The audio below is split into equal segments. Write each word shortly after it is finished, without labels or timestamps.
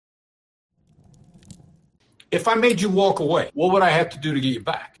If I made you walk away, what would I have to do to get you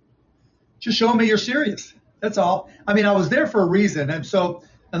back? Just show me you're serious. That's all. I mean, I was there for a reason. And so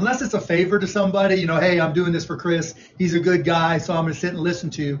unless it's a favor to somebody, hey, I'm doing this for Chris. He's a good guy, so I'm going to sit and listen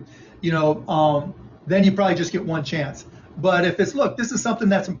to you, then you probably just get one chance. But if it's, look, this is something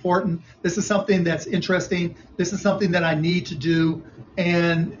that's important. This is something that's interesting. This is something that I need to do.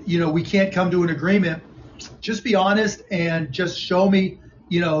 And, we can't come to an agreement. Just be honest and just show me,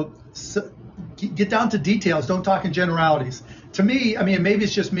 get down to details. Don't talk in generalities. To me, I mean, maybe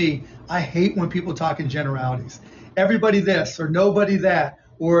it's just me. I hate when people talk in generalities. Everybody this or nobody that,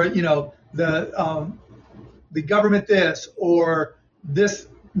 or, the government this or this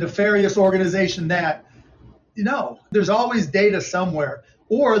nefarious organization that. There's always data somewhere,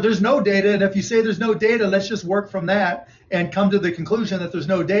 or there's no data. And if you say there's no data, let's just work from that and come to the conclusion that there's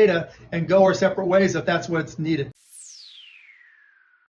no data and go our separate ways if that's what's needed.